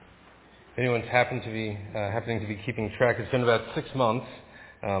If anyone's happening to be keeping track, it's been about 6 months.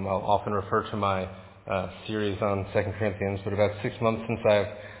 I'll often refer to my series on 2 Corinthians, but about 6 months since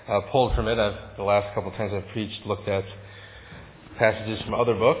I've pulled from it. The last couple of times I've preached, looked at passages from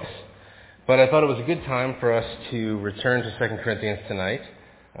other books. But I thought it was a good time for us to return to 2 Corinthians tonight,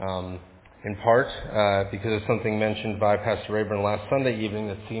 in part because of something mentioned by Pastor Rayburn last Sunday evening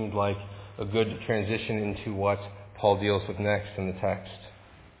that seemed like a good transition into what Paul deals with next in the text.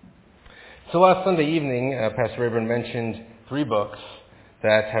 So last Sunday evening, Pastor Rayburn mentioned 3 books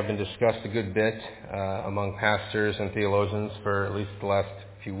that have been discussed a good bit among pastors and theologians for at least the last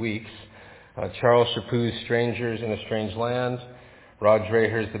few weeks. Charles Chaput's Strangers in a Strange Land, Rod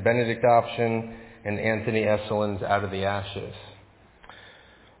Dreher's The Benedict Option, and Anthony Esselin's Out of the Ashes.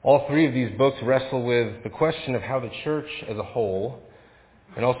 All 3 of these books wrestle with the question of how the church as a whole,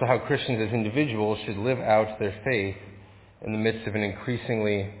 and also how Christians as individuals should live out their faith in the midst of an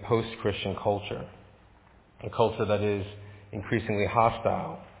increasingly post-Christian culture, a culture that is increasingly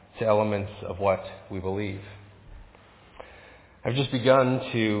hostile to elements of what we believe. I've just begun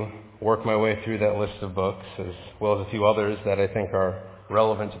to work my way through that list of books, as well as a few others that I think are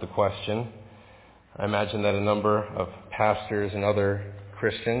relevant to the question. I imagine that a number of pastors and other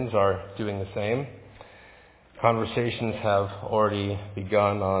Christians are doing the same. Conversations have already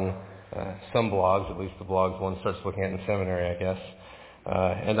begun on some blogs, at least the blogs one starts looking at in seminary, I guess,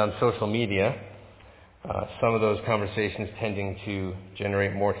 and on social media. Some of those conversations tending to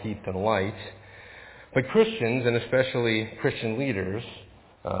generate more heat than light. But Christians, and especially Christian leaders,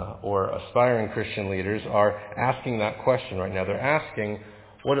 or aspiring Christian leaders, are asking that question right now. They're asking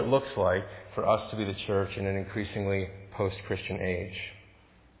what it looks like for us to be the church in an increasingly post-Christian age.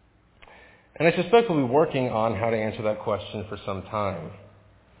 And I suspect we'll be working on how to answer that question for some time.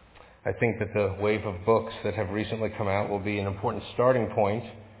 I think that the wave of books that have recently come out will be an important starting point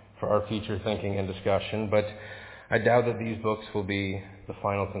for our future thinking and discussion, but I doubt that these books will be the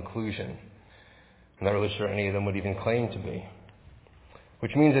final conclusion. I'm not really sure any of them would even claim to be.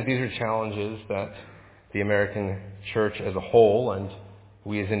 Which means that these are challenges that the American church as a whole and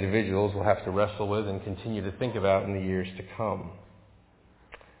we as individuals will have to wrestle with and continue to think about in the years to come.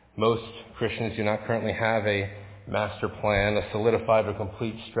 Most Christians do not currently have a master plan, a solidified or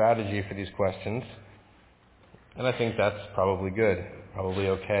complete strategy for these questions. And I think that's probably good, probably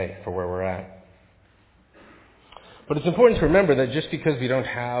okay for where we're at. But it's important to remember that just because we don't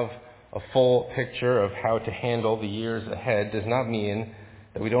have a full picture of how to handle the years ahead does not mean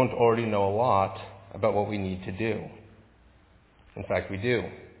that we don't already know a lot about what we need to do. In fact, we do.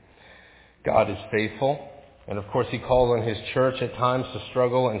 God is faithful, and of course He calls on His church at times to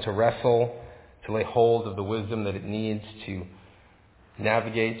struggle and to wrestle, to lay hold of the wisdom that it needs to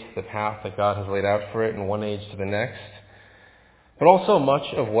navigate the path that God has laid out for it in one age to the next. But also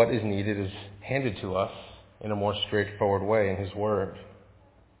much of what is needed is handed to us in a more straightforward way in His Word.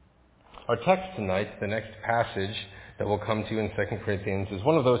 Our text tonight, the next passage that we'll come to in 2 Corinthians, is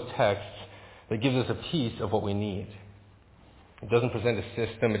one of those texts that gives us a piece of what we need. It doesn't present a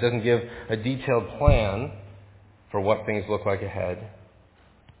system. It doesn't give a detailed plan for what things look like ahead.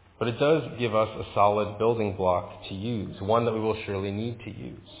 But it does give us a solid building block to use, one that we will surely need to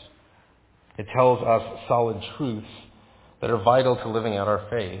use. It tells us solid truths that are vital to living out our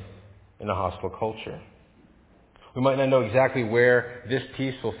faith in a hostile culture. We might not know exactly where this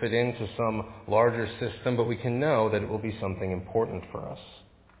piece will fit into some larger system, but we can know that it will be something important for us.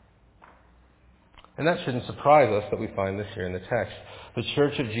 And that shouldn't surprise us that we find this here in the text. The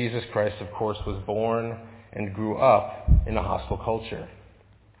Church of Jesus Christ, of course, was born and grew up in a hostile culture.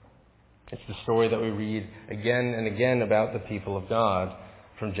 It's the story that we read again and again about the people of God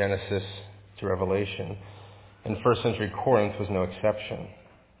from Genesis to Revelation. And first century Corinth was no exception.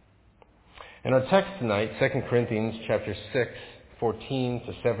 And our text tonight, 2 Corinthians chapter 6, 14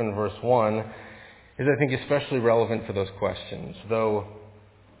 to 7, verse 1, is I think especially relevant for those questions, though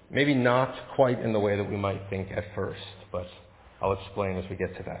maybe not quite in the way that we might think at first, but I'll explain as we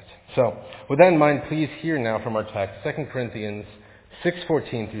get to that. So, with that in mind, please hear now from our text, 2 Corinthians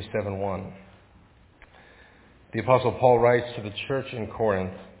 6:14 through 7:1. The Apostle Paul writes to the church in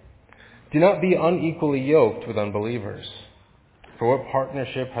Corinth, "Do not be unequally yoked with unbelievers. For what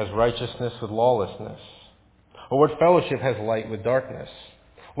partnership has righteousness with lawlessness? Or what fellowship has light with darkness?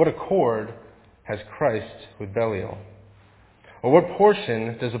 What accord has Christ with Belial? Or what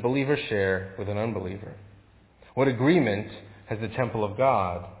portion does a believer share with an unbeliever? What agreement has the temple of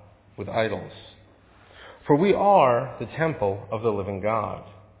God with idols? For we are the temple of the living God.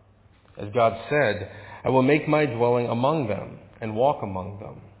 As God said, I will make my dwelling among them and walk among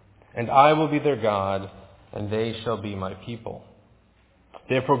them, and I will be their God, and they shall be my people.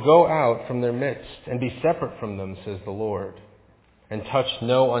 Therefore go out from their midst and be separate from them, says the Lord, and touch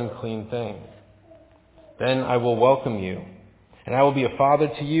no unclean thing. Then I will welcome you, and I will be a father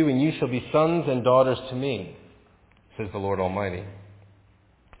to you, and you shall be sons and daughters to me, says the Lord Almighty.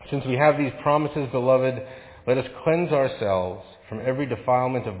 Since we have these promises, beloved, let us cleanse ourselves from every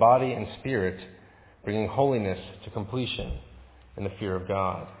defilement of body and spirit, bringing holiness to completion in the fear of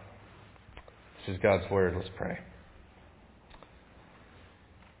God. This is God's word. Let's pray.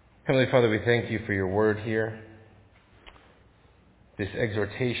 Heavenly Father, we thank you for your word here, this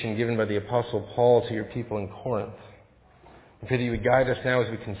exhortation given by the Apostle Paul to your people in Corinth. We pray that you would guide us now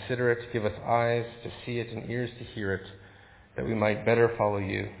as we consider it, give us eyes to see it and ears to hear it, that we might better follow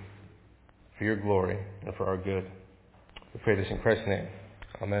you for your glory and for our good. We pray this in Christ's name.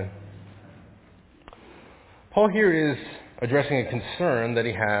 Amen. Paul here is addressing a concern that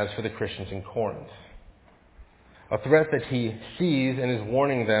he has for the Christians in Corinth, a threat that he sees and is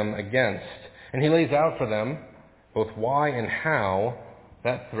warning them against. And he lays out for them both why and how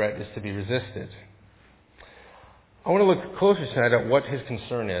that threat is to be resisted. I want to look closer tonight at what his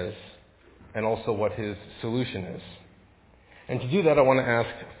concern is and also what his solution is. And to do that, I want to ask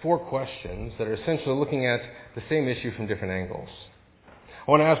 4 questions that are essentially looking at the same issue from different angles.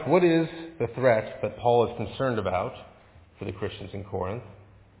 I want to ask, what is the threat that Paul is concerned about for the Christians in Corinth?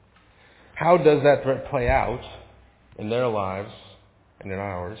 How does that threat play out in their lives and in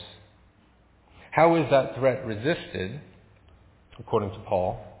ours? How is that threat resisted, according to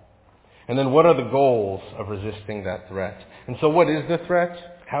Paul? And then what are the goals of resisting that threat? And so what is the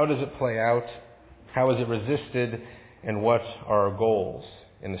threat? How does it play out? How is it resisted? And what are our goals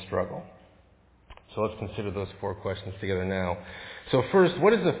in the struggle? So let's consider those 4 questions together now. So first,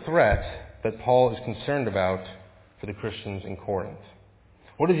 what is the threat that Paul is concerned about for the Christians in Corinth?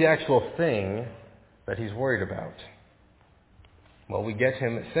 What is the actual thing that he's worried about? Well, we get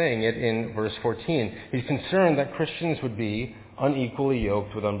him saying it in verse 14. He's concerned that Christians would be unequally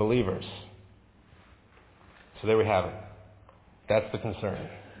yoked with unbelievers. So there we have it. That's the concern.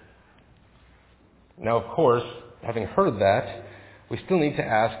 Now, of course, having heard that, we still need to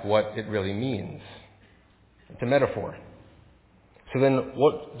ask what it really means. It's a metaphor. So then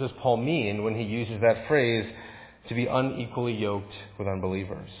what does Paul mean when he uses that phrase, to be unequally yoked with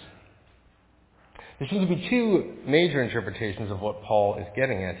unbelievers? There seems to be 2 major interpretations of what Paul is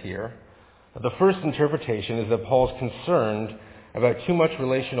getting at here. The first interpretation is that Paul's concerned about too much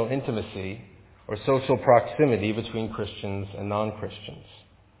relational intimacy or social proximity between Christians and non-Christians.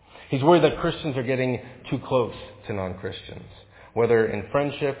 He's worried that Christians are getting too close to non-Christians, whether in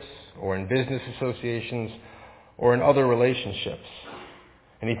friendships or in business associations or in other relationships.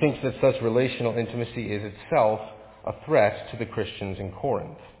 And he thinks that such relational intimacy is itself a threat to the Christians in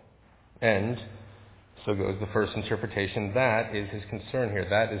Corinth. And so goes the first interpretation. That is his concern here.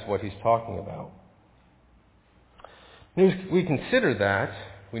 That is what he's talking about. And as we consider that,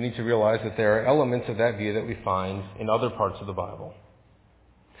 we need to realize that there are elements of that view that we find in other parts of the Bible.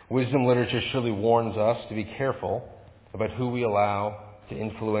 Wisdom literature surely warns us to be careful about who we allow to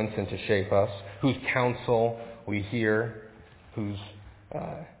influence and to shape us, whose counsel we hear, whose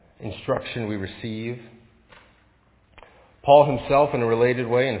instruction we receive. Paul himself, in a related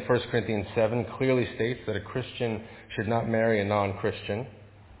way, in 1 Corinthians 7, clearly states that a Christian should not marry a non-Christian.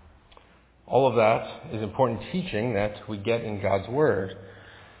 All of that is important teaching that we get in God's Word.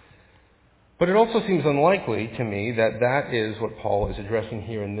 But it also seems unlikely to me that that is what Paul is addressing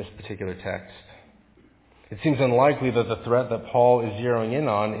here in this particular text. It seems unlikely that the threat that Paul is zeroing in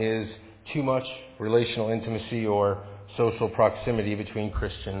on is too much relational intimacy or social proximity between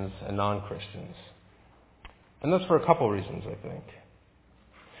Christians and non-Christians. And that's for a couple reasons, I think.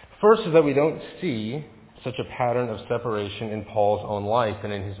 First is that we don't see such a pattern of separation in Paul's own life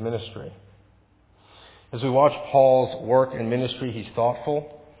and in his ministry. As we watch Paul's work and ministry, he's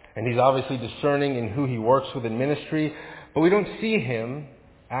thoughtful, and he's obviously discerning in who he works with in ministry, but we don't see him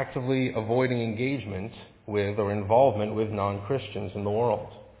actively avoiding engagement with or involvement with non-Christians in the world.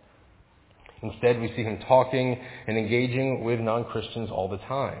 Instead, we see him talking and engaging with non-Christians all the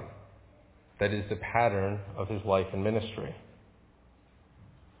time. That is the pattern of his life and ministry.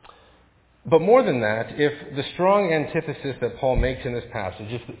 But more than that, if the strong antithesis that Paul makes in this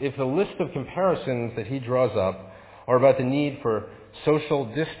passage, if the list of comparisons that he draws up are about the need for social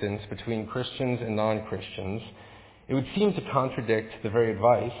distance between Christians and non-Christians, it would seem to contradict the very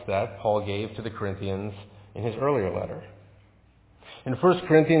advice that Paul gave to the Corinthians in his earlier letter. In 1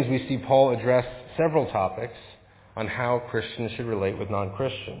 Corinthians, we see Paul address several topics on how Christians should relate with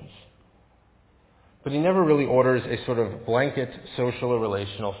non-Christians. But he never really orders a sort of blanket social or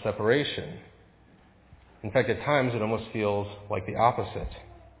relational separation. In fact, at times it almost feels like the opposite.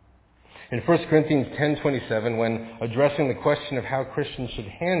 In 1 Corinthians 10:27, when addressing the question of how Christians should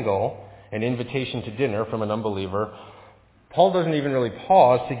handle an invitation to dinner from an unbeliever, Paul doesn't even really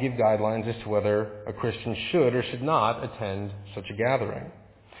pause to give guidelines as to whether a Christian should or should not attend such a gathering.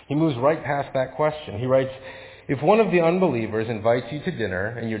 He moves right past that question. He writes, if one of the unbelievers invites you to dinner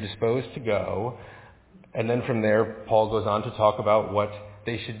and you're disposed to go, and then from there Paul goes on to talk about what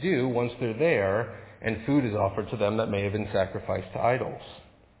they should do once they're there and food is offered to them that may have been sacrificed to idols.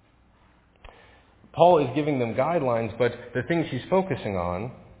 Paul is giving them guidelines, but the things he's focusing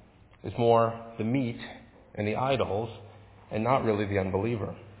on is more the meat and the idols and not really the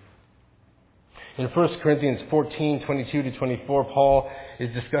unbeliever. In 1 Corinthians 14:22-24, Paul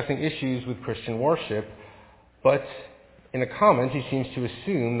is discussing issues with Christian worship, but in a comment he seems to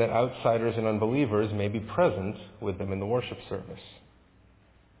assume that outsiders and unbelievers may be present with them in the worship service.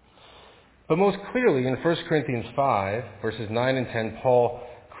 But most clearly in 1 Corinthians 5, verses 9 and 10, Paul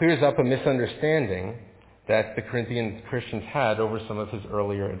clears up a misunderstanding that the Corinthian Christians had over some of his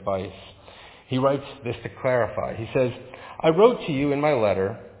earlier advice. He writes this to clarify. He says, I wrote to you in my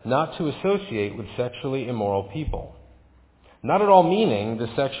letter not to associate with sexually immoral people, not at all meaning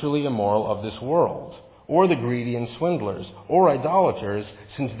the sexually immoral of this world, or the greedy and swindlers, or idolaters,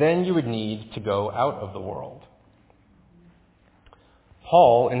 since then you would need to go out of the world.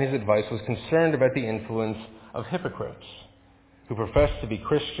 Paul, in his advice, was concerned about the influence of hypocrites who professed to be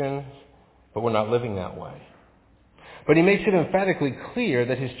Christians, but were not living that way. But he makes it emphatically clear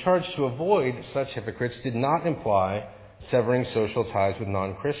that his charge to avoid such hypocrites did not imply severing social ties with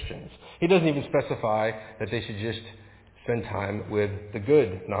non-Christians. He doesn't even specify that they should just spend time with the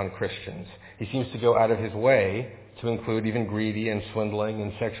good non-Christians. He seems to go out of his way to include even greedy and swindling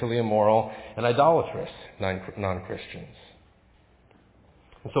and sexually immoral and idolatrous non-Christians.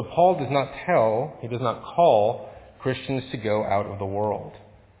 And so Paul does not call Christians to go out of the world.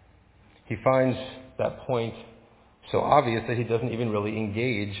 He finds that point so obvious that he doesn't even really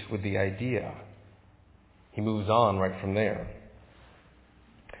engage with the idea. He moves on right from there.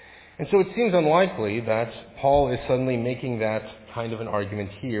 And so it seems unlikely that Paul is suddenly making that kind of an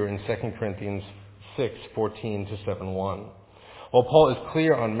argument here in 2 Corinthians 6:14-7:1. While Paul is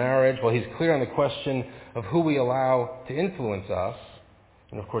clear on marriage, while he's clear on the question of who we allow to influence us,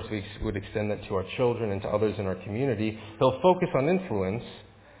 and of course we would extend that to our children and to others in our community, he'll focus on influence,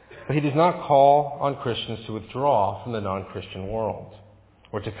 but he does not call on Christians to withdraw from the non-Christian world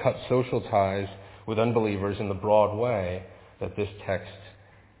or to cut social ties with unbelievers in the broad way that this text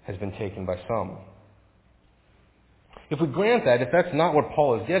has been taken by some. If we grant that, if that's not what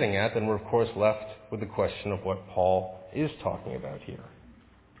Paul is getting at, then we're of course left with the question of what Paul is talking about here.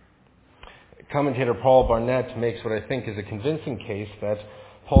 Commentator Paul Barnett makes what I think is a convincing case that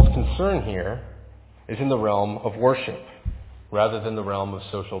Paul's concern here is in the realm of worship rather than the realm of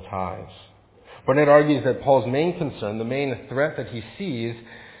social ties. Barnett argues that Paul's main concern, the main threat that he sees,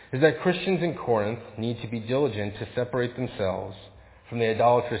 is that Christians in Corinth need to be diligent to separate themselves from the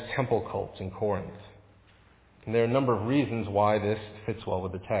idolatrous temple cults in Corinth. And there are a number of reasons why this fits well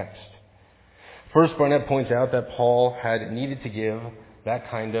with the text. First, Barnett points out that Paul had needed to give that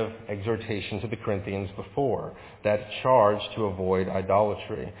kind of exhortation to the Corinthians before, that charge to avoid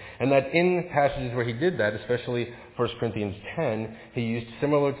idolatry. And that in passages where he did that, especially 1 Corinthians 10, he used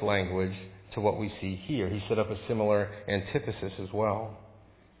similar language to what we see here. He set up a similar antithesis as well.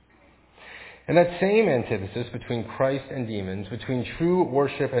 And that same antithesis between Christ and demons, between true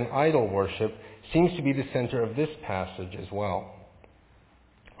worship and idol worship, seems to be the center of this passage as well.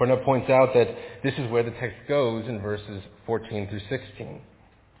 Barnett points out that this is where the text goes in verses 14 through 16.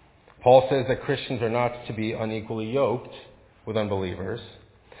 Paul says that Christians are not to be unequally yoked with unbelievers.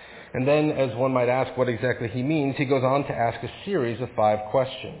 And then, as one might ask what exactly he means, he goes on to ask a series of 5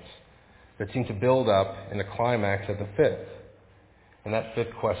 questions that seem to build up in a climax at the 5th. And that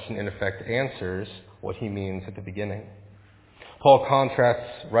 5th question, in effect, answers what he means at the beginning. Paul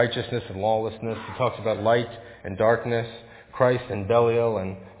contrasts righteousness and lawlessness. He talks about light and darkness, Christ and Belial,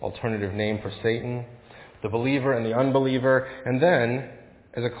 an alternative name for Satan, the believer and the unbeliever. And then,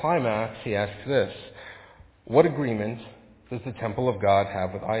 as a climax, he asks this: what agreement does the temple of God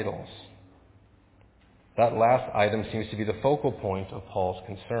have with idols? That last item seems to be the focal point of Paul's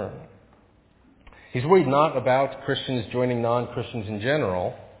concern. He's worried not about Christians joining non-Christians in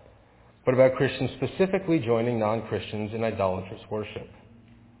general, but about Christians specifically joining non-Christians in idolatrous worship.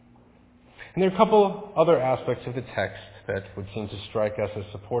 And there are a couple other aspects of the text that would seem to strike us as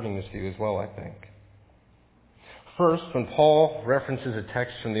supporting this view as well, I think. First, when Paul references a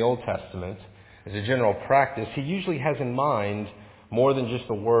text from the Old Testament as a general practice, he usually has in mind more than just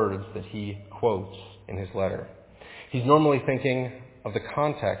the words that he quotes in his letter. He's normally thinking of the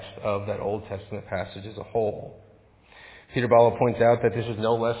context of that Old Testament passage as a whole. Peter Bala points out that this is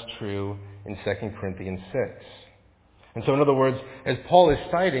no less true in 2 Corinthians 6. And so in other words, as Paul is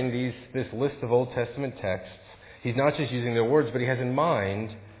citing this list of Old Testament texts, he's not just using their words, but he has in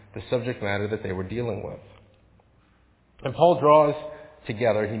mind the subject matter that they were dealing with. And Paul draws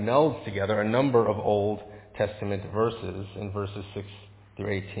together, he melds together a number of Old Testament verses in verses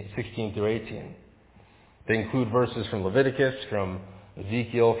 16 through 18. They include verses from Leviticus, from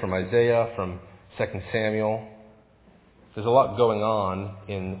Ezekiel, from Isaiah, from 2 Samuel. There's a lot going on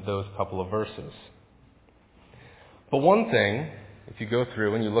in those couple of verses. But one thing, if you go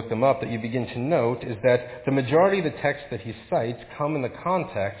through and you look them up, that you begin to note is that the majority of the texts that he cites come in the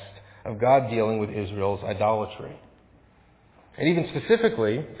context of God dealing with Israel's idolatry. And even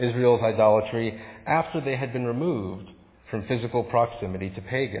specifically, Israel's idolatry after they had been removed from physical proximity to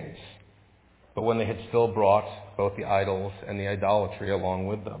pagans, but when they had still brought both the idols and the idolatry along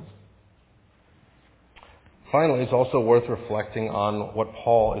with them. Finally, it's also worth reflecting on what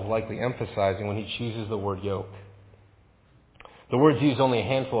Paul is likely emphasizing when he chooses the word yoke. The word's used only a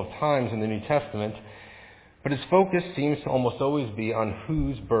handful of times in the New Testament, but its focus seems to almost always be on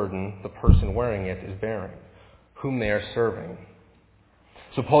whose burden the person wearing it is bearing, whom they are serving.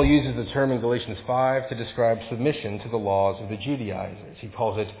 So Paul uses the term in Galatians 5 to describe submission to the laws of the Judaizers. He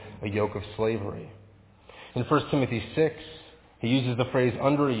calls it a yoke of slavery. In 1 Timothy 6, he uses the phrase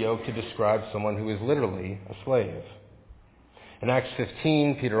under a yoke to describe someone who is literally a slave. In Acts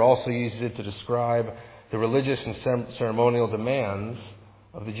 15, Peter also uses it to describe the religious and ceremonial demands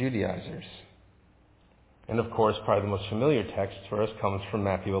of the Judaizers. And of course, probably the most familiar text for us comes from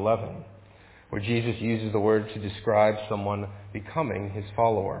Matthew 11, where Jesus uses the word to describe someone becoming his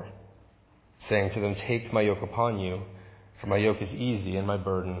follower, saying to them, "Take my yoke upon you, for my yoke is easy and my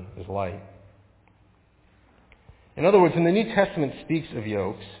burden is light." In other words, when the New Testament speaks of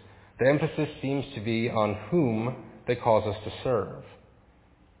yokes, the emphasis seems to be on whom they cause us to serve.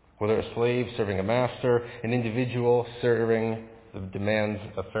 Whether a slave serving a master, an individual serving the demands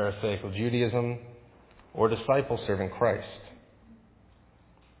of Pharisaical Judaism, or a disciple serving Christ.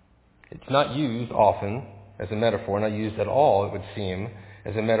 It's not used often as a metaphor, not used at all, it would seem,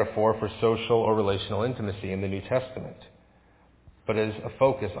 as a metaphor for social or relational intimacy in the New Testament, but as a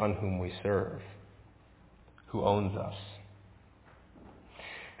focus on whom we serve, who owns us.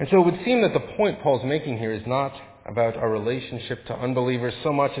 And so it would seem that the point Paul's making here is not about our relationship to unbelievers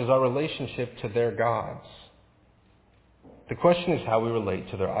so much as our relationship to their gods. The question is how we relate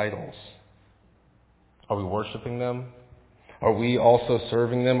to their idols. Are we worshiping them? Are we also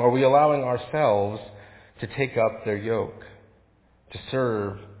serving them? Are we allowing ourselves to take up their yoke, to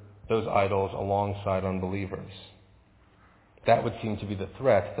serve those idols alongside unbelievers? That would seem to be the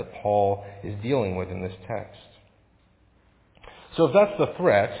threat that Paul is dealing with in this text. So if that's the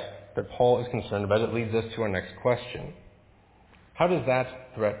threat that Paul is concerned about, it leads us to our next question. How does that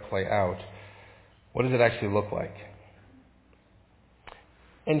threat play out? What does it actually look like?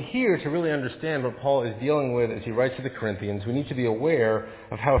 And here, to really understand what Paul is dealing with as he writes to the Corinthians, we need to be aware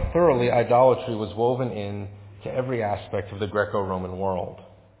of how thoroughly idolatry was woven in to every aspect of the Greco-Roman world.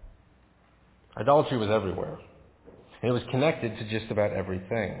 Idolatry was everywhere, and it was connected to just about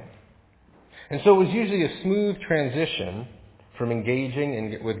everything. And so it was usually a smooth transition from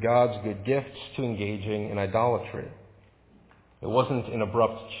engaging with God's good gifts to engaging in idolatry. It wasn't an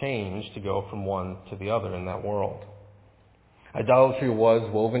abrupt change to go from one to the other in that world. Idolatry was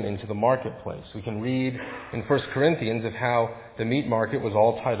woven into the marketplace. We can read in 1 Corinthians of how the meat market was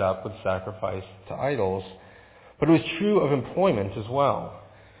all tied up with sacrifice to idols. But it was true of employment as well.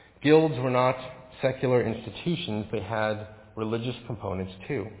 Guilds were not secular institutions. They had religious components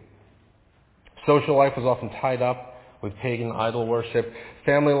too. Social life was often tied up with pagan idol worship.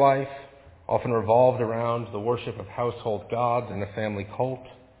 Family life often revolved around the worship of household gods and a family cult.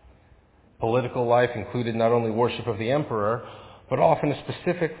 Political life included not only worship of the emperor, but often a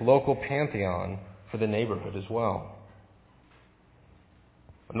specific local pantheon for the neighborhood as well.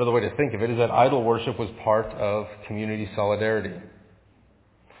 Another way to think of it is that idol worship was part of community solidarity.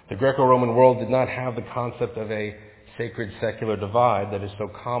 The Greco-Roman world did not have the concept of a sacred secular divide that is so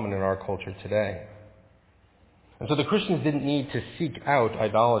common in our culture today. And so the Christians didn't need to seek out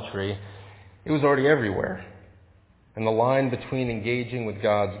idolatry. It was already everywhere. And the line between engaging with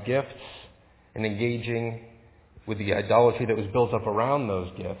God's gifts and engaging with the idolatry that was built up around those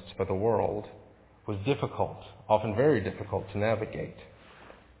gifts by the world was difficult, often very difficult to navigate.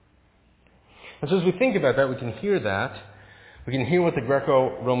 And so as we think about that, we can hear what the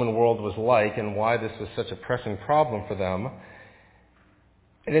Greco-Roman world was like and why this was such a pressing problem for them.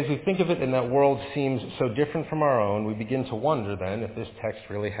 And as we think of it and that world seems so different from our own, we begin to wonder then if this text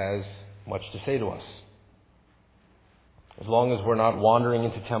really has much to say to us. As long as we're not wandering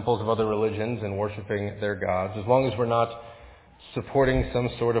into temples of other religions and worshiping their gods, as long as we're not supporting some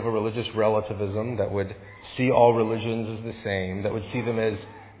sort of a religious relativism that would see all religions as the same, that would see them as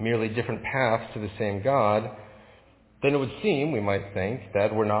merely different paths to the same God, then it would seem, we might think,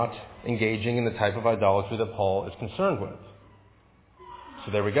 that we're not engaging in the type of idolatry that Paul is concerned with.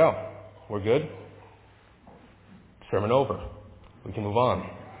 So there we go. We're good. Sermon over. We can move on.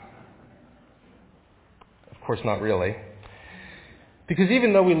 Of course, not really. Because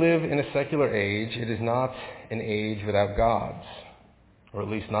even though we live in a secular age, it is not an age without gods, or at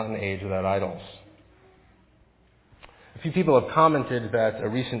least not an age without idols. A few people have commented that a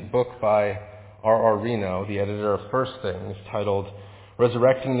recent book by R.R. Reno, the editor of First Things, titled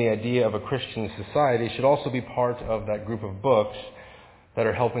Resurrecting the Idea of a Christian Society, should also be part of that group of books that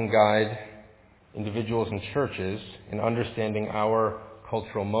are helping guide individuals and churches in understanding our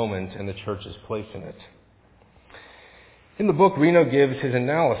cultural moment and the church's place in it. In the book, Reno gives his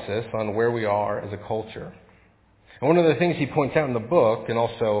analysis on where we are as a culture. And one of the things he points out in the book, and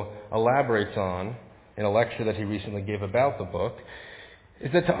also elaborates on in a lecture that he recently gave about the book,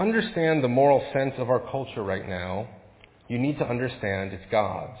 is that to understand the moral sense of our culture right now, you need to understand its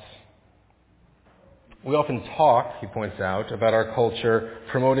gods. We often talk, he points out, about our culture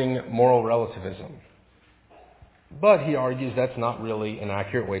promoting moral relativism. But he argues that's not really an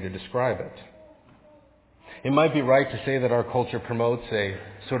accurate way to describe it. It might be right to say that our culture promotes a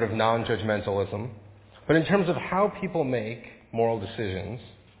sort of non-judgmentalism, but in terms of how people make moral decisions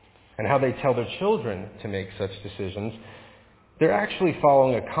and how they tell their children to make such decisions, they're actually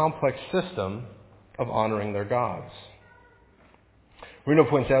following a complex system of honoring their gods. Reno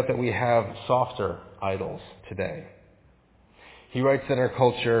points out that we have softer idols today. He writes that our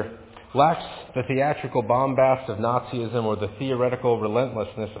culture lacks the theatrical bombast of Nazism or the theoretical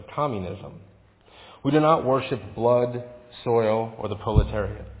relentlessness of communism. We do not worship blood, soil, or the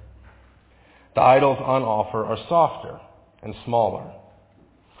proletariat. The idols on offer are softer and smaller.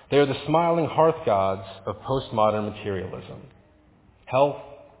 They are the smiling hearth gods of postmodern materialism: health,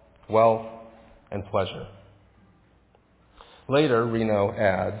 wealth, and pleasure. Later, Reno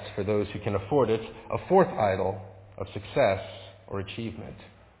adds, for those who can afford it, a fourth idol of success or achievement.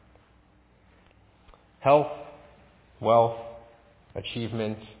 Health, wealth,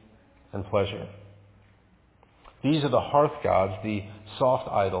 achievement, and pleasure. These are the hearth gods, the soft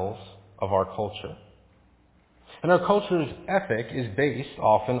idols of our culture. And our culture's ethic is based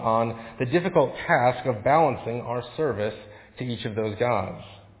often on the difficult task of balancing our service to each of those gods.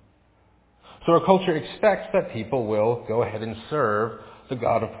 So our culture expects that people will go ahead and serve the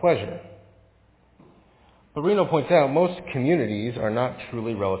god of pleasure. But Reno points out most communities are not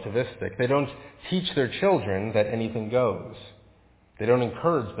truly relativistic. They don't teach their children that anything goes. They don't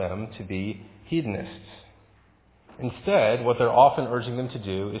encourage them to be hedonists. Instead, what they're often urging them to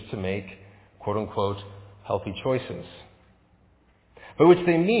do is to make, quote-unquote, healthy choices. By which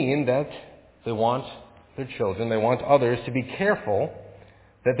they mean that they want their children, they want others to be careful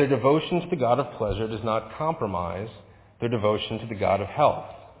that their devotion to the God of pleasure does not compromise their devotion to the God of health,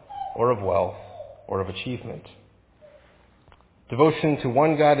 or of wealth, or of achievement. Devotion to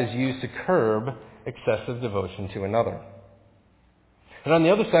one God is used to curb excessive devotion to another. And on the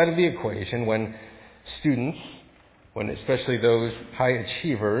other side of the equation, when students, when especially those high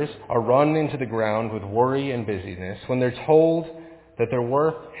achievers, are run into the ground with worry and busyness, when they're told that their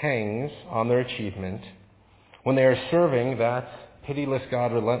worth hangs on their achievement, when they are serving that pitiless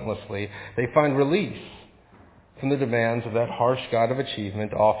God relentlessly, they find release from the demands of that harsh God of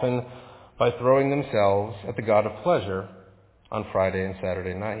achievement, often by throwing themselves at the God of pleasure on Friday and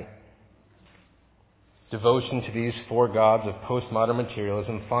Saturday night. Devotion to these four gods of postmodern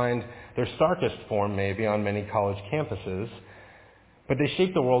materialism find their starkest form maybe on many college campuses, but they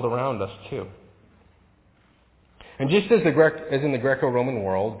shape the world around us too. And just as in the Greco-Roman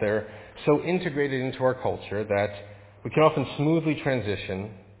world, they're so integrated into our culture that we can often smoothly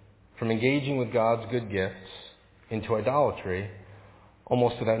transition from engaging with God's good gifts into idolatry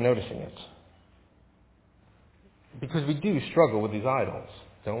almost without noticing it. Because we do struggle with these idols,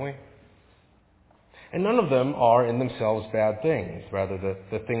 don't we? And none of them are in themselves bad things, rather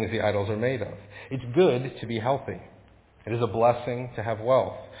the things the idols are made of. It's good to be healthy. It is a blessing to have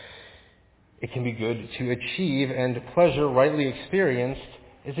wealth. It can be good to achieve, and pleasure rightly experienced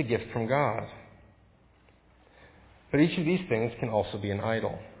is a gift from God. But each of these things can also be an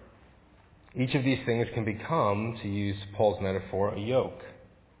idol. Each of these things can become, to use Paul's metaphor, a yoke,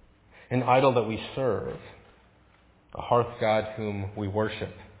 an idol that we serve. a hearth god whom we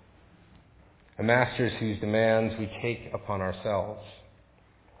worship, a master whose demands we take upon ourselves.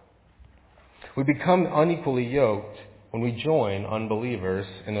 We become unequally yoked when we join unbelievers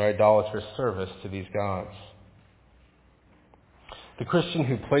in their idolatrous service to these gods. The Christian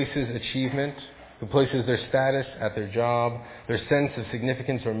who places achievement, who places their status at their job, their sense of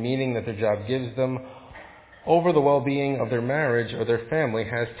significance or meaning that their job gives them, over the well-being of their marriage or their family,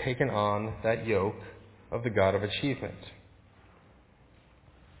 has taken on that yoke of the god of achievement.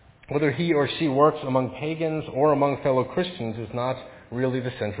 Whether he or she works among pagans or among fellow Christians is not really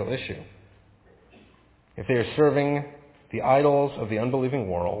the central issue. If they are serving the idols of the unbelieving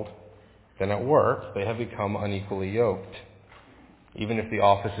world, then at work they have become unequally yoked, even if the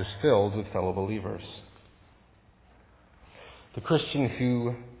office is filled with fellow believers. The Christian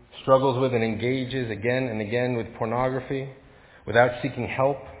who struggles with and engages again and again with pornography without seeking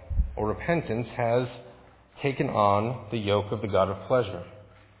help or repentance has taken on the yoke of the god of pleasure.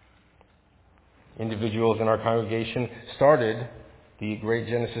 Individuals in our congregation started the great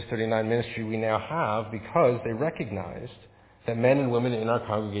Genesis 39 ministry we now have because they recognized that men and women in our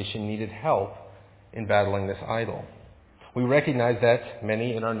congregation needed help in battling this idol. We recognized that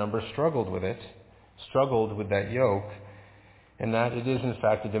many in our number struggled with that yoke, and that it is in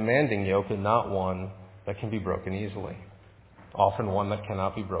fact a demanding yoke and not one that can be broken easily, often one that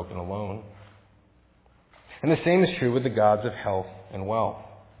cannot be broken alone. And the same is true with the gods of health and wealth.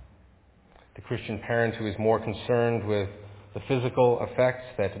 The Christian parent who is more concerned with the physical effects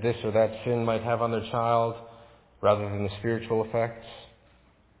that this or that sin might have on their child rather than the spiritual effects.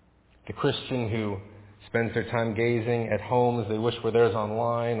 The Christian who spends their time gazing at homes they wish were theirs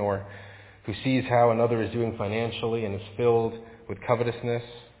online, or who sees how another is doing financially and is filled with covetousness,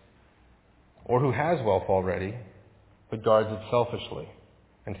 or who has wealth already but guards it selfishly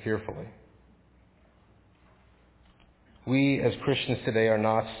and fearfully. We as Christians today are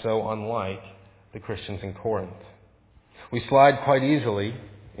not so unlike the Christians in Corinth. We slide quite easily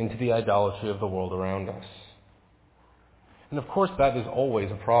into the idolatry of the world around us. And of course that is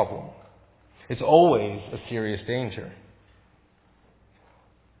always a problem. It's always a serious danger.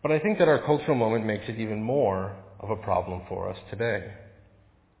 But I think that our cultural moment makes it even more of a problem for us today.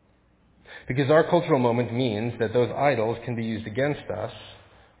 Because our cultural moment means that those idols can be used against us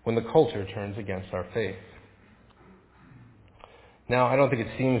when the culture turns against our faith. Now, I don't think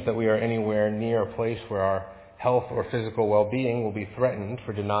it seems that we are anywhere near a place where our health or physical well-being will be threatened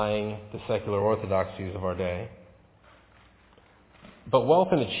for denying the secular orthodoxies of our day. But wealth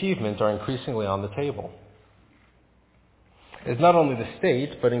and achievement are increasingly on the table. As not only the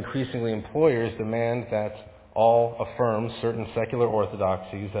state, but increasingly employers demand that all affirm certain secular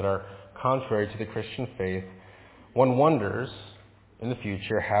orthodoxies that are contrary to the Christian faith, one wonders in the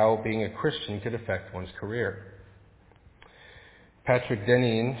future how being a Christian could affect one's career. Patrick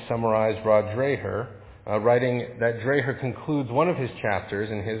Deneen summarized Rod Dreher, writing that Dreher concludes one of his chapters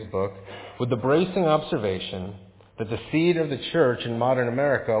in his book with the bracing observation that the seed of the church in modern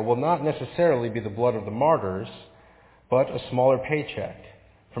America will not necessarily be the blood of the martyrs, but a smaller paycheck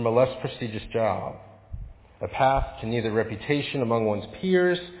from a less prestigious job, a path to neither reputation among one's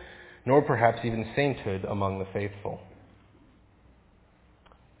peers, nor perhaps even sainthood among the faithful.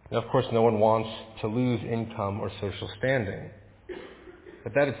 Now, of course, no one wants to lose income or social standing,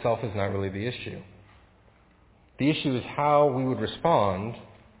 but that itself is not really the issue. The issue is how we would respond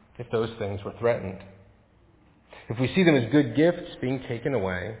if those things were threatened. If we see them as good gifts being taken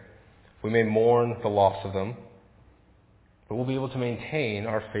away, we may mourn the loss of them, but we'll be able to maintain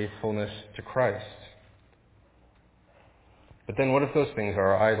our faithfulness to Christ. But then what if those things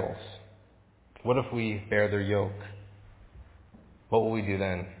are our idols? What if we bear their yoke? What will we do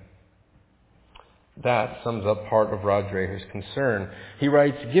then? That sums up part of Rod Dreher's concern. He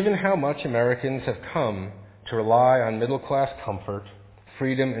writes, given how much Americans have come to rely on middle-class comfort,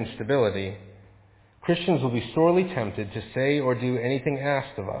 freedom, and stability, Christians will be sorely tempted to say or do anything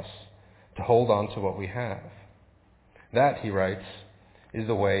asked of us to hold on to what we have. That, he writes, is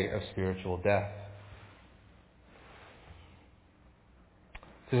the way of spiritual death.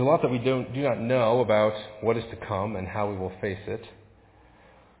 There's a lot that we do not know about what is to come and how we will face it.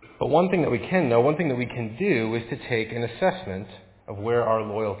 But one thing that we can know, one thing that we can do is to take an assessment of where our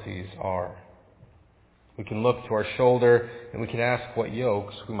loyalties are. We can look to our shoulder and we can ask what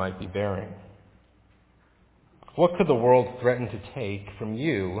yokes we might be bearing. What could the world threaten to take from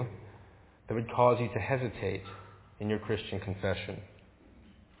you that would cause you to hesitate in your Christian confession?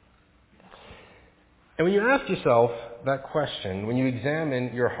 And when you ask yourself that question, when you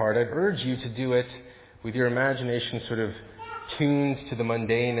examine your heart, I'd urge you to do it with your imagination sort of tuned to the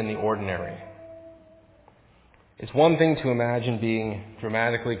mundane and the ordinary. It's one thing to imagine being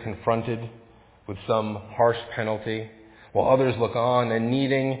dramatically confronted with some harsh penalty, while others look on and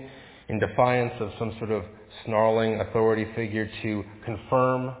needing, in defiance of some sort of snarling authority figure, to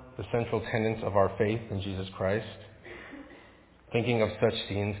confirm the central tenets of our faith in Jesus Christ. Thinking of such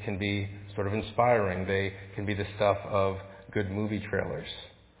scenes can be sort of inspiring. They can be the stuff of good movie trailers.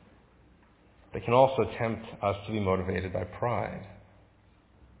 They can also tempt us to be motivated by pride.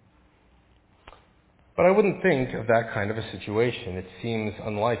 But I wouldn't think of that kind of a situation. It seems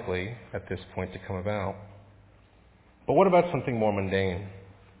unlikely at this point to come about. But what about something more mundane?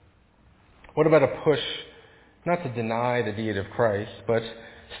 What about a push not to deny the deity of Christ, but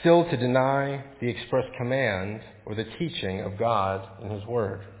still to deny the express command or the teaching of God in His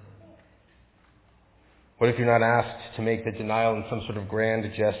Word? What if you're not asked to make the denial in some sort of grand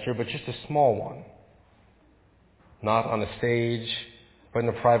gesture, but just a small one? Not on a stage, but in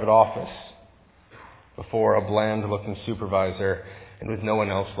a private office, before a bland-looking supervisor and with no one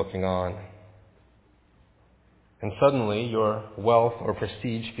else looking on. And suddenly your wealth or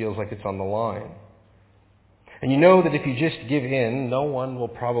prestige feels like it's on the line. And you know that if you just give in, no one will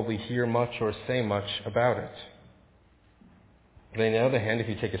probably hear much or say much about it. But on the other hand, if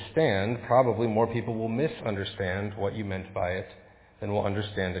you take a stand, probably more people will misunderstand what you meant by it than will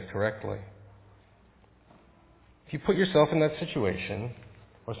understand it correctly. If you put yourself in that situation,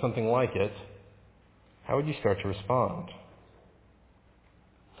 or something like it, how would you start to respond?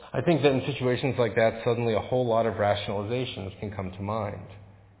 I think that in situations like that, suddenly a whole lot of rationalizations can come to mind,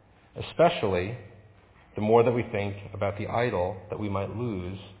 especially the more that we think about the idol that we might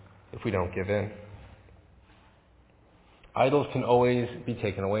lose if we don't give in. Idols can always be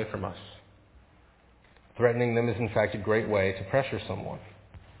taken away from us. Threatening them is in fact a great way to pressure someone.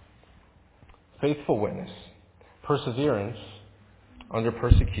 Faithful witness, perseverance under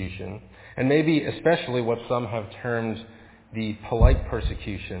persecution, and maybe especially what some have termed the polite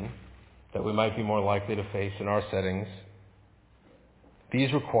persecution that we might be more likely to face in our settings,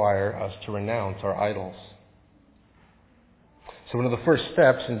 these require us to renounce our idols. So one of the first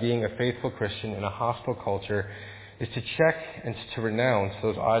steps in being a faithful Christian in a hostile culture is to check and to renounce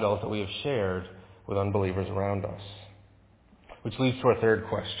those idols that we have shared with unbelievers around us. Which leads to our third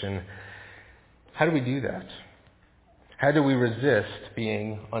question. How do we do that? How do we resist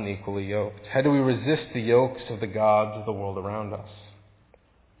being unequally yoked? How do we resist the yokes of the gods of the world around us?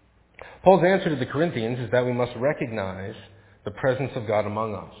 Paul's answer to the Corinthians is that we must recognize the presence of God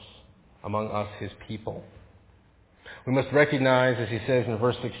among us, His people. We must recognize, as he says in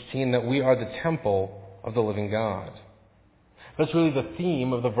verse 16, that we are the temple of the living God. That's really the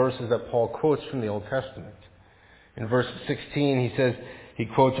theme of the verses that Paul quotes from the Old Testament. In verse 16, he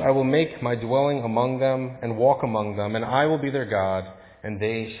quotes, "I will make my dwelling among them and walk among them, and I will be their God, and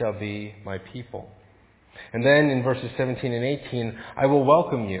they shall be my people." And then in verses 17 and 18, "I will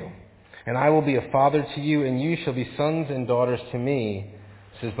welcome you, and I will be a father to you, and you shall be sons and daughters to me,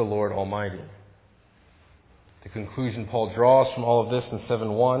 says the Lord Almighty." The conclusion Paul draws from all of this in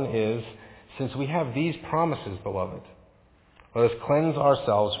 7:1 is, since we have these promises, beloved, let us cleanse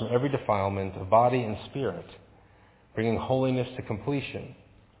ourselves from every defilement of body and spirit, bringing holiness to completion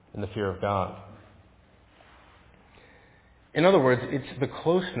in the fear of God. In other words, it's the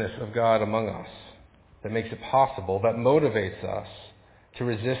closeness of God among us that makes it possible, that motivates us to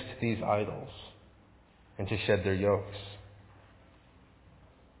resist these idols and to shed their yokes.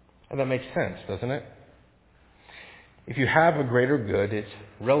 And that makes sense, doesn't it? If you have a greater good, it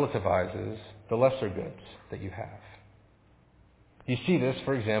relativizes the lesser goods that you have. You see this,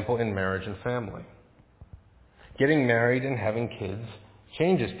 for example, in marriage and family. Getting married and having kids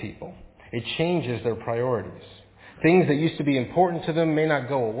changes people. It changes their priorities. Things that used to be important to them may not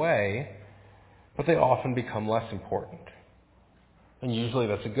go away, but they often become less important. And usually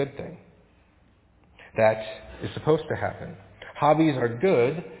that's a good thing. That is supposed to happen. Hobbies are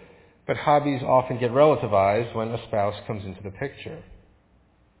good, but hobbies often get relativized when a spouse comes into the picture.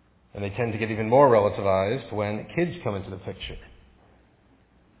 And they tend to get even more relativized when kids come into the picture.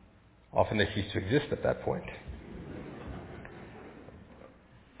 Often they cease to exist at that point.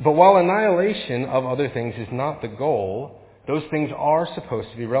 But while annihilation of other things is not the goal, those things are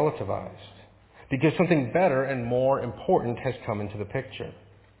supposed to be relativized, because something better and more important has come into the picture.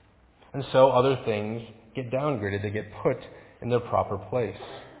 And so other things get downgraded, they get put in their proper place.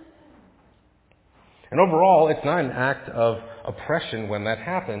 And overall, it's not an act of oppression when that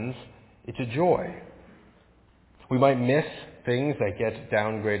happens, it's a joy. We might miss things that get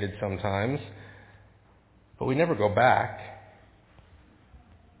downgraded sometimes, but we never go back.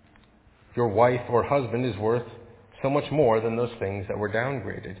 Your wife or husband is worth so much more than those things that were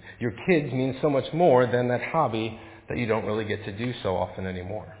downgraded. Your kids mean so much more than that hobby that you don't really get to do so often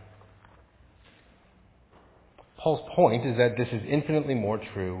anymore. Paul's point is that this is infinitely more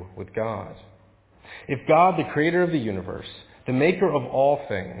true with God. If God, the creator of the universe, the maker of all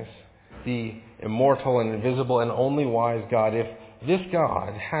things, the immortal and invisible and only wise God, if this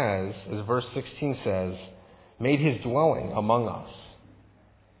God has, as verse 16 says, made his dwelling among us,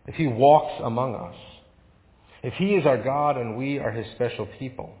 if he walks among us, if he is our God and we are his special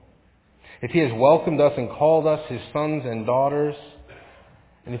people, if he has welcomed us and called us his sons and daughters,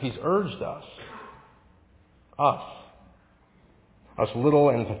 and if he's urged us little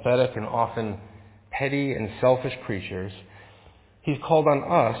and pathetic and often petty and selfish creatures, he's called on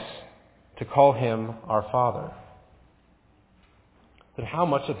us to call him our Father. Then how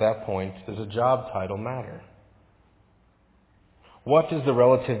much at that point does a job title matter? What is the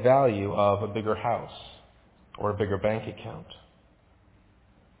relative value of a bigger house or a bigger bank account?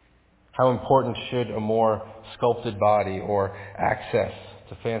 How important should a more sculpted body or access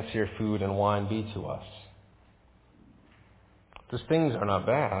to fancier food and wine be to us? Those things are not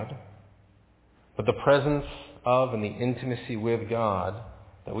bad, but the presence of and the intimacy with God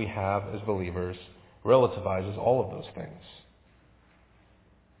that we have as believers relativizes all of those things.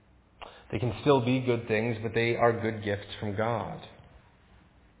 They can still be good things, but they are good gifts from God.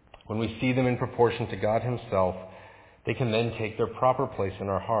 When we see them in proportion to God himself, they can then take their proper place in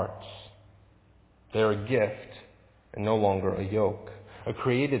our hearts. They are a gift and no longer a yoke, a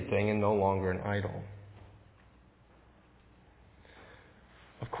created thing and no longer an idol.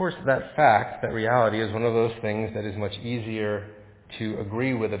 Of course, that fact, that reality, is one of those things that is much easier to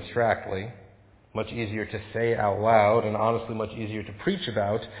agree with abstractly, much easier to say out loud, and honestly much easier to preach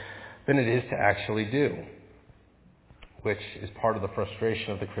about than it is to actually do, which is part of the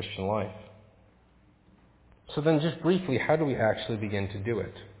frustration of the Christian life. So then just briefly, how do we actually begin to do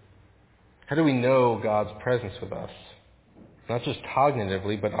it? How do we know God's presence with us? Not just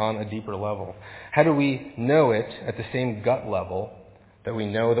cognitively, but on a deeper level. How do we know it at the same gut level that we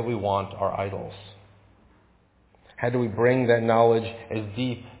know that we want our idols? How do we bring that knowledge as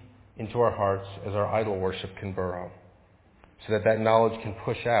deep into our hearts as our idol worship can burrow, so that that knowledge can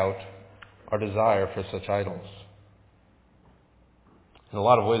push out our desire for such idols? In a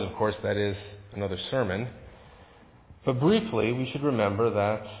lot of ways, of course, that is another sermon. But briefly, we should remember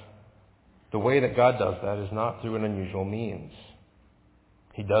that the way that God does that is not through an unusual means.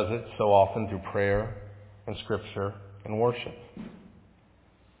 He does it so often through prayer and Scripture and worship.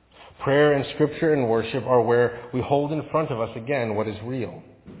 Prayer and Scripture and worship are where we hold in front of us again what is real.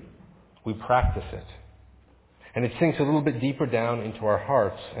 We practice it. And it sinks a little bit deeper down into our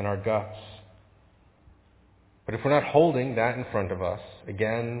hearts and our guts. But if we're not holding that in front of us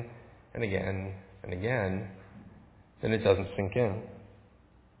again and again and again, then it doesn't sink in.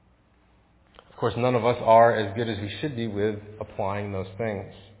 Of course, none of us are as good as we should be with applying those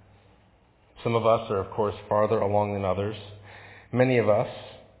things. Some of us are, of course, farther along than others. Many of us,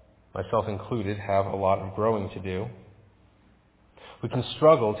 myself included, have a lot of growing to do. We can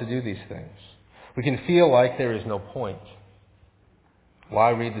struggle to do these things. We can feel like there is no point.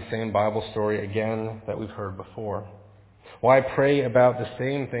 Why read the same Bible story again that we've heard before? Why pray about the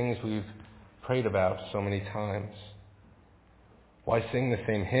same things we've prayed about so many times? Why sing the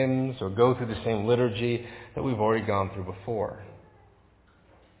same hymns or go through the same liturgy that we've already gone through before?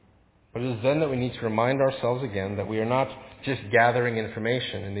 But it is then that we need to remind ourselves again that we are not just gathering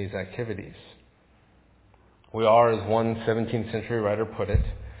information in these activities. We are, as one 17th century writer put it,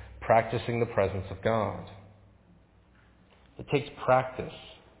 practicing the presence of God. It takes practice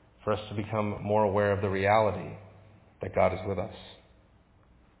for us to become more aware of the reality that God is with us.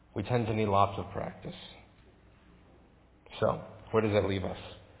 We tend to need lots of practice. So, where does that leave us?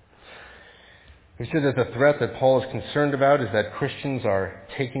 We said that the threat that Paul is concerned about is that Christians are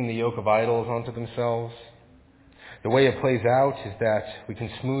taking the yoke of idols onto themselves. The way it plays out is that we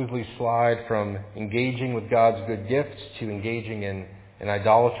can smoothly slide from engaging with God's good gifts to engaging in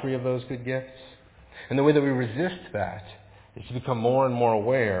idolatry of those good gifts. And the way that we resist that is to become more and more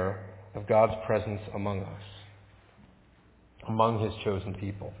aware of God's presence among us, among his chosen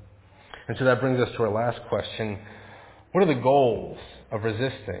people. And so that brings us to our last question. What are the goals of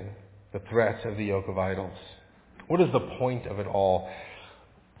resisting the threat of the yoke of idols? What is the point of it all?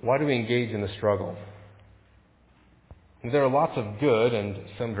 Why do we engage in the struggle? And there are lots of good and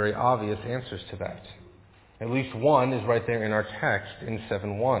some very obvious answers to that. At least one is right there in our text in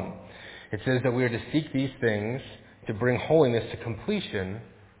 7:1. It says that we are to seek these things to bring holiness to completion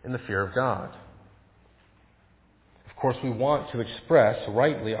in the fear of God. Of course, we want to express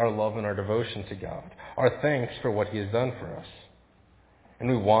rightly our love and our devotion to God, our thanks for what he has done for us. And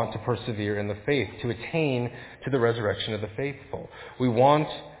we want to persevere in the faith, to attain to the resurrection of the faithful. We want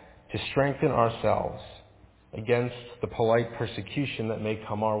to strengthen ourselves against the polite persecution that may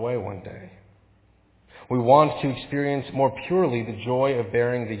come our way one day. We want to experience more purely the joy of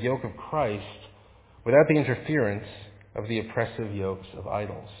bearing the yoke of Christ without the interference of the oppressive yokes of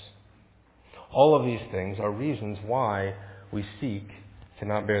idols. All of these things are reasons why we seek to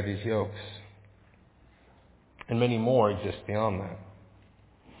not bear these yokes. And many more exist beyond that.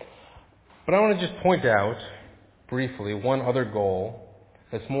 But I want to just point out briefly one other goal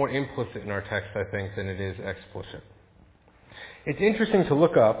that's more implicit in our text, I think, than it is explicit. It's interesting to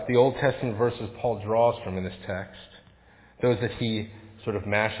look up the Old Testament verses Paul draws from in this text, those that he sort of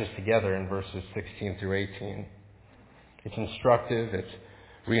mashes together in verses 16 through 18. It's instructive, it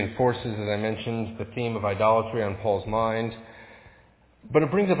reinforces, as I mentioned, the theme of idolatry on Paul's mind, but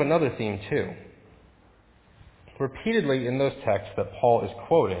it brings up another theme too. Repeatedly in those texts that Paul is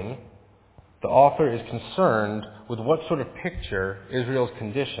quoting, the author is concerned with what sort of picture Israel's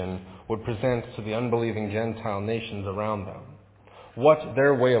condition would present to the unbelieving Gentile nations around them, what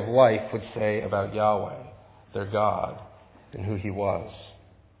their way of life would say about Yahweh, their God, and who he was.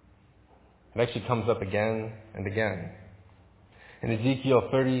 It actually comes up again and again. In Ezekiel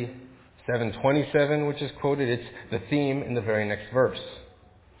 37:27, which is quoted, it's the theme in the very next verse.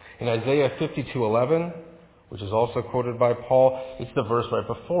 In Isaiah 52:11, which is also quoted by Paul, it's the verse right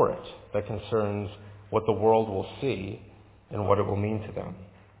before it that concerns what the world will see and what it will mean to them.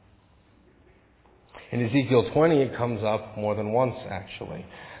 In Ezekiel 20, it comes up more than once, actually.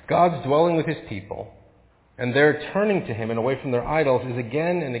 God's dwelling with his people, and their turning to him and away from their idols is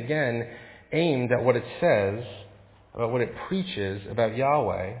again and again aimed at what it says, about what it preaches about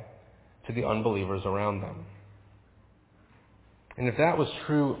Yahweh to the unbelievers around them. And if that was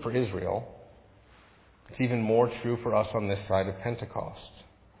true for Israel, it's even more true for us on this side of Pentecost.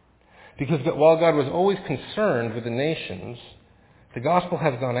 Because while God was always concerned with the nations, the gospel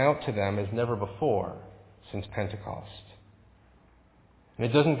has gone out to them as never before since Pentecost. And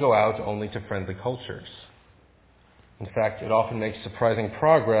it doesn't go out only to friendly cultures. In fact, it often makes surprising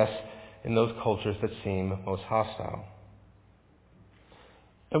progress in those cultures that seem most hostile.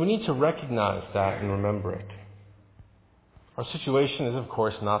 And we need to recognize that and remember it. Our situation is, of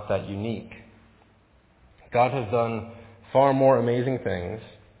course, not that unique. God has done far more amazing things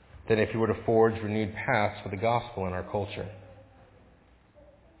than if he were to forge renewed paths for the gospel in our culture.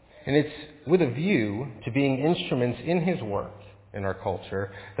 And it's with a view to being instruments in his work in our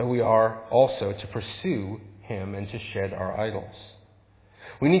culture that we are also to pursue him and to shed our idols.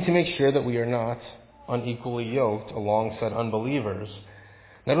 We need to make sure that we are not unequally yoked alongside unbelievers,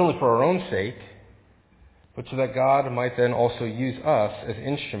 not only for our own sake, but so that God might then also use us as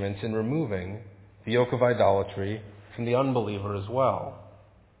instruments in removing the yoke of idolatry from the unbeliever as well,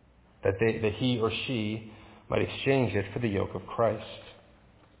 that he or she might exchange it for the yoke of Christ.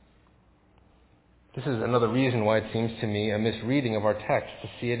 This is another reason why it seems to me a misreading of our text to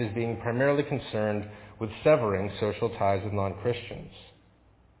see it as being primarily concerned with severing social ties with non-Christians.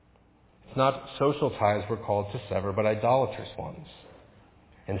 It's not social ties we're called to sever, but idolatrous ones.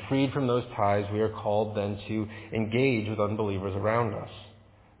 And freed from those ties, we are called then to engage with unbelievers around us,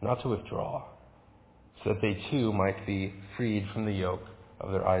 not to withdraw, so that they too might be freed from the yoke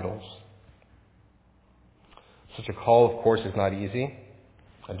of their idols. Such a call, of course, is not easy.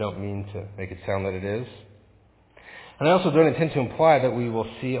 I don't mean to make it sound that it is. And I also don't intend to imply that we will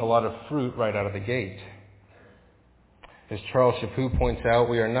see a lot of fruit right out of the gate. As Charles Chaput points out,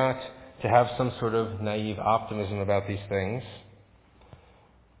 we are not to have some sort of naive optimism about these things,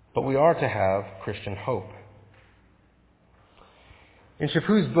 but we are to have Christian hope. In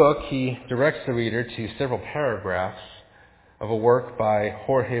Chaput's book, he directs the reader to several paragraphs of a work by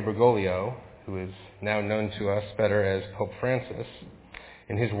Jorge Bergoglio, who is now known to us better as Pope Francis,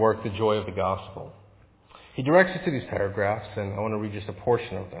 in his work, The Joy of the Gospel. He directs us to these paragraphs, and I want to read just a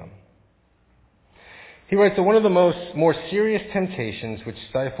portion of them. He writes that one of the more serious temptations which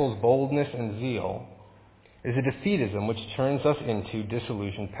stifles boldness and zeal is a defeatism which turns us into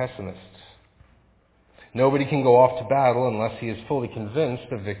disillusioned pessimists. Nobody can go off to battle unless he is fully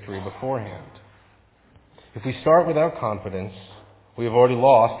convinced of victory beforehand. If we start without confidence, we have already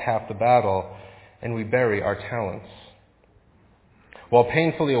lost half the battle, and we bury our talents. While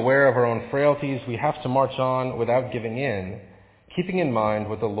painfully aware of our own frailties, we have to march on without giving in, keeping in mind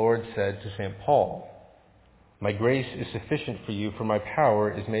what the Lord said to St. Paul, "My grace is sufficient for you, for my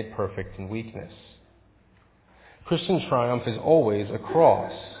power is made perfect in weakness." Christian triumph is always a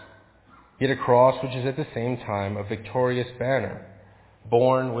cross, yet a cross which is at the same time a victorious banner,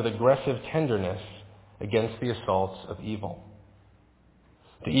 borne with aggressive tenderness against the assaults of evil.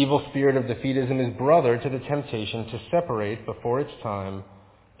 The evil spirit of defeatism is brother to the temptation to separate before its time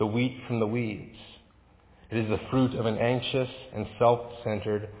the wheat from the weeds. It is the fruit of an anxious and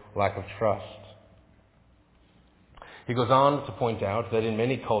self-centered lack of trust. He goes on to point out that in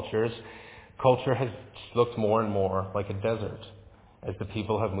many cultures, culture has looked more and more like a desert as the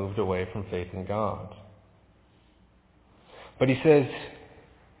people have moved away from faith in God. But he says,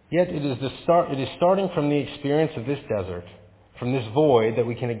 yet it is starting from the experience of this desert, from this void, that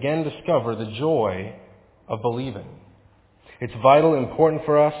we can again discover the joy of believing. It's vital and important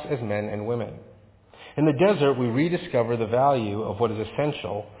for us as men and women. In the desert, we rediscover the value of what is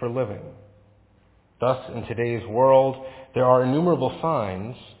essential for living. Thus, in today's world, there are innumerable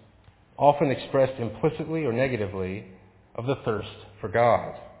signs, often expressed implicitly or negatively, of the thirst for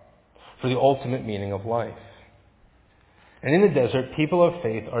God, for the ultimate meaning of life. And in the desert, people of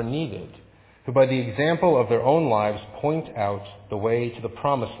faith are needed, who by the example of their own lives point out the way to the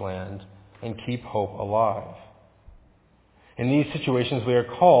promised land and keep hope alive. In these situations, we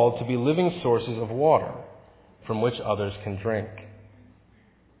are called to be living sources of water from which others can drink.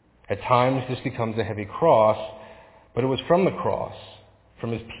 At times, this becomes a heavy cross, but it was from the cross,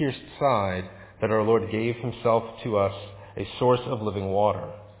 from his pierced side, that our Lord gave himself to us, a source of living water.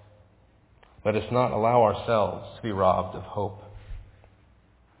 Let us not allow ourselves to be robbed of hope.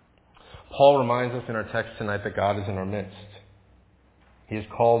 Paul reminds us in our text tonight that God is in our midst. He has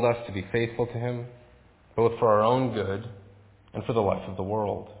called us to be faithful to him, both for our own good and for the life of the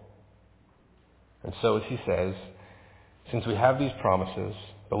world. And so, as he says, since we have these promises,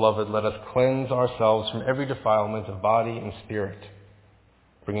 beloved, let us cleanse ourselves from every defilement of body and spirit,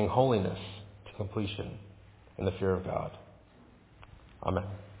 bringing holiness to completion in the fear of God. Amen.